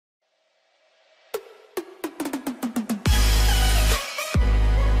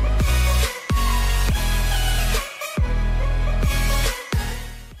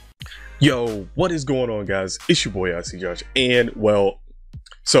Yo, what is going on, guys? It's your boy icjosh, and well,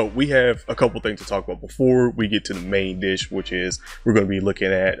 so we have a couple things to talk about before we get to the main dish, which is we're going to be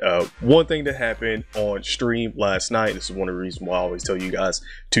looking at one thing that happened on stream last night. This is one of the reasons why I always tell you guys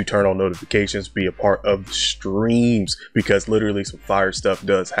to turn on notifications, be a part of the streams, because literally some fire stuff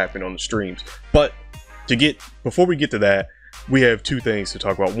does happen on the streams. But before we get to that, we have two things to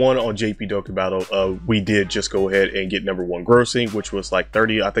talk about. One, on JP Dokkan Battle, we did just go ahead and get #1 grossing, which was like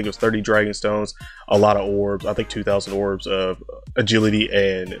 30, I think it was 30 Dragon Stones, a lot of orbs, I think 2,000 orbs of agility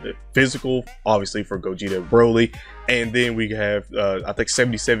and physical, obviously for Gogeta and Broly. And then we have, I think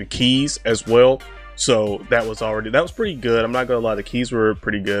 77 keys as well. So that was pretty good. I'm not gonna lie, the keys were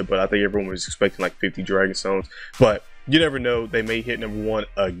pretty good, but I think everyone was expecting like 50 Dragon Stones. But you never know, they may hit #1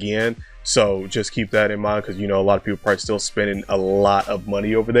 again. So just keep that in mind, because you know a lot of people are probably still spending a lot of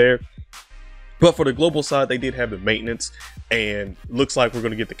money over there. But for the global side, they did have the maintenance, and looks like we're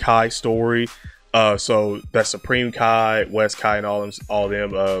going to get the Kai story. So that's Supreme Kai, West Kai, and all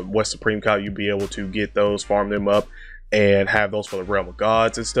them. West Supreme Kai, you'll be able to get those, farm them up, and have those for the Realm of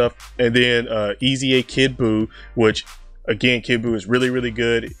Gods and stuff. And then Easy A Kid Buu, which again, Kid Buu is really, really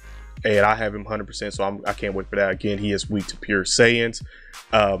good. And I have him 100%, so I can't wait for that. Again, he is weak to pure Saiyans.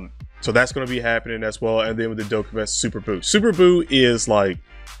 So that's going to be happening as well. And then with the Dokkan Super Buu. Super Buu is like,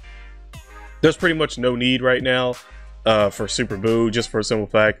 there's pretty much no need right now for Super Buu, just for a simple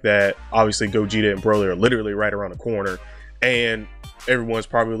fact that obviously Gogeta and Broly are literally right around the corner. And everyone's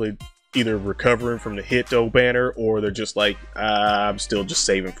probably either recovering from the Hito banner, or they're just like, I'm still just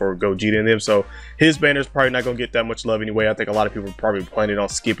saving for Gogeta and them. So his banner's probably not going to get that much love anyway. I think a lot of people are probably planning on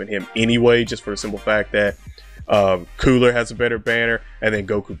skipping him anyway, just for the simple fact that Cooler has a better banner, and then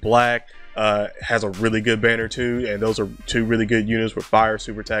Goku Black has a really good banner too, and those are two really good units with fire,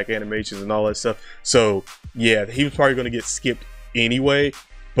 super attack animations, and all that stuff. So yeah, he was probably going to get skipped anyway,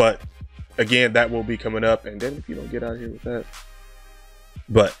 but again, that will be coming up. And then if you don't get out of here with that,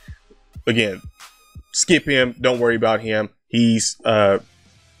 but again, skip him, don't worry about him. He's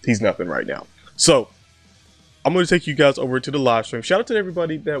nothing right now. So I'm going to take you guys over to the live stream. Shout out to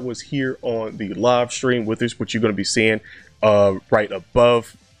everybody that was here on the live stream with us, which you're going to be seeing right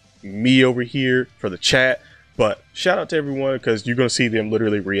above me over here for the chat. But shout out to everyone, because you're going to see them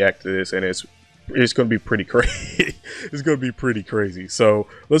literally react to this, and it's going to be pretty crazy. It's going to be pretty crazy. So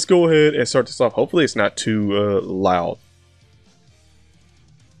let's go ahead and start this off. Hopefully it's not too loud.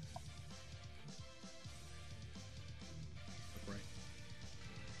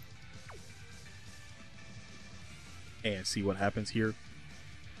 And see what happens here.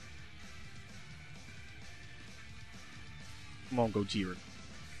 Come on, Gojira.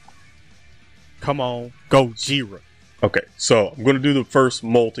 Come on, Gojira. Okay, so I'm going to do the first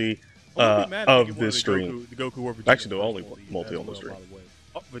multi of this stream. Actually, the only multi on the stream.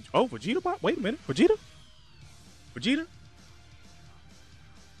 Oh, Vegeta? Wait a minute. Vegeta? Vegeta?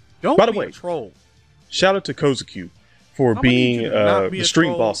 Don't By the be way, a troll. Shout out to Kozaku for being the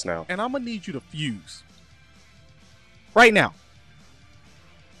stream boss now. And I'm going to need you to fuse. Right now.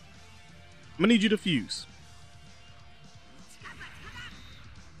 I'm gonna need you to fuse.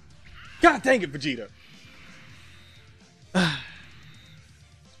 God dang it, Vegeta.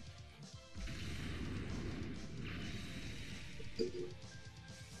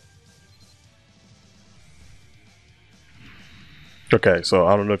 Okay, so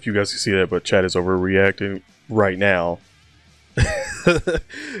I don't know if you guys can see that, but chat is overreacting right now.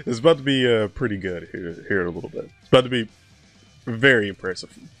 It's about to be pretty good here in a little bit. It's about to be very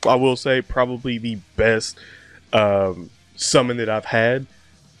impressive. I will say probably the best summon that I've had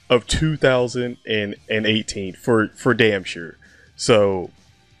of 2018 for damn sure. So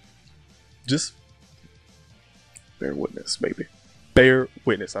just bear witness, baby. Bear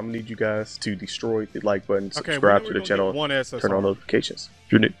witness. I'm gonna need you guys to destroy the like button, subscribe to the channel, turn on notifications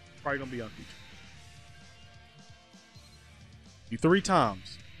if you're new. Probably gonna be on feature. You 3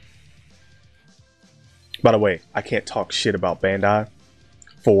 times. By the way, I can't talk shit about Bandai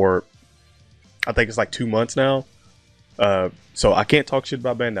for, I think it's like 2 months now. So I can't talk shit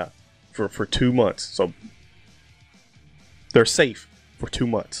about Bandai for 2 months. So they're safe for 2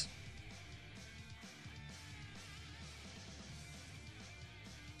 months.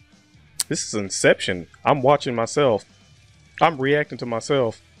 This is Inception. I'm watching myself. I'm reacting to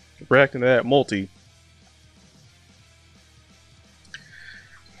myself. Reacting to that multi.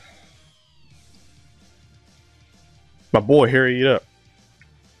 My boy, hurry it up.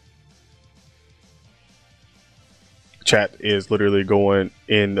 Chat is literally going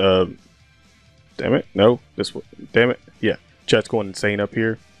in, damn it, no, this one, damn it, yeah. Chat's going insane up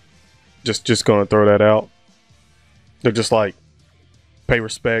here. Just gonna throw that out. They're just like, pay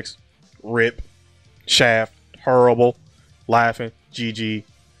respects, rip, shaft, horrible, laughing, GG.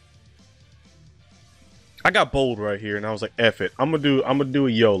 I got bold right here, and I was like, F it. I'm gonna do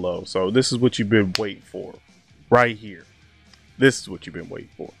a YOLO. So this is what you've been waiting for. Right here. This is what you've been waiting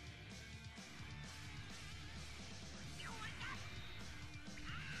for.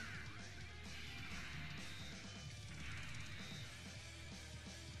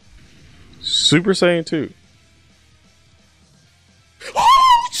 Super Saiyan 2.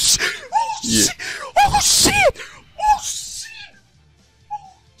 Oh shit! Oh Yeah. shit! Oh shit! Oh shit!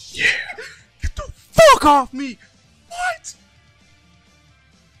 Yeah. Get the fuck off me! What?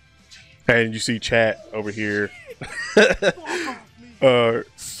 And you see chat over here. Fuck off me!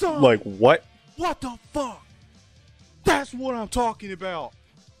 Son, Like what? what the fuck? That's what I'm talking about.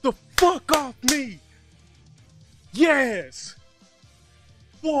 The fuck off me! Yes.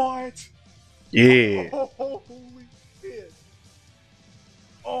 What? Yeah. Oh, holy shit!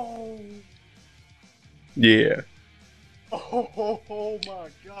 Oh. Yeah. Oh my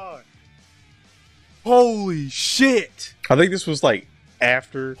god. Holy shit. I think this was like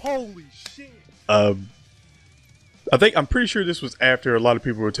after. Holy shit. I'm pretty sure this was after a lot of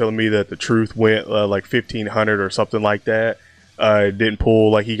people were telling me that the truth went like 1500 or something like that. It didn't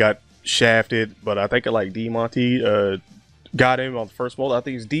pull, like he got shafted, but I think like D Monty got him on the first multi. I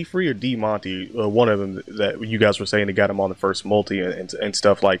think it's D Free or D Monty, one of them that you guys were saying they got him on the first multi and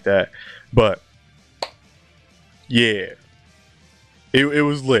stuff like that. But yeah, it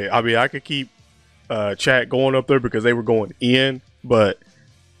was lit. I mean, I could keep chat going up there because they were going in, but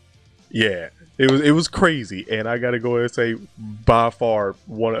yeah, it was crazy. And I gotta go ahead and say, by far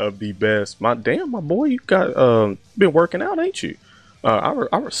one of the best. My boy, you got been working out, ain't you? I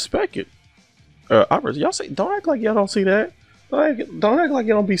respect it. Y'all say, don't act like y'all don't see that. Don't act like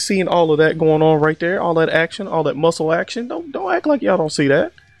y'all don't be seeing all of that going on right there, all that action, all that muscle action. Don't act like y'all don't see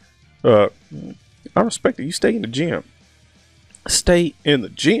that. I respect it. You stay in the gym. Stay in the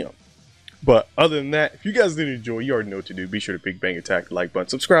gym. But other than that, if you guys did enjoy, you already know what to do. Be sure to big bang attack the like button,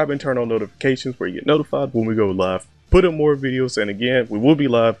 subscribe, and turn on notifications where you get notified when we go live. Put up more videos, and again, we will be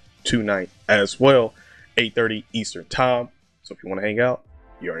live tonight as well, 8:30 Eastern time. So if you want to hang out,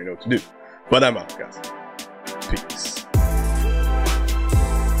 you already know what to do. But I'm out, guys. Peace.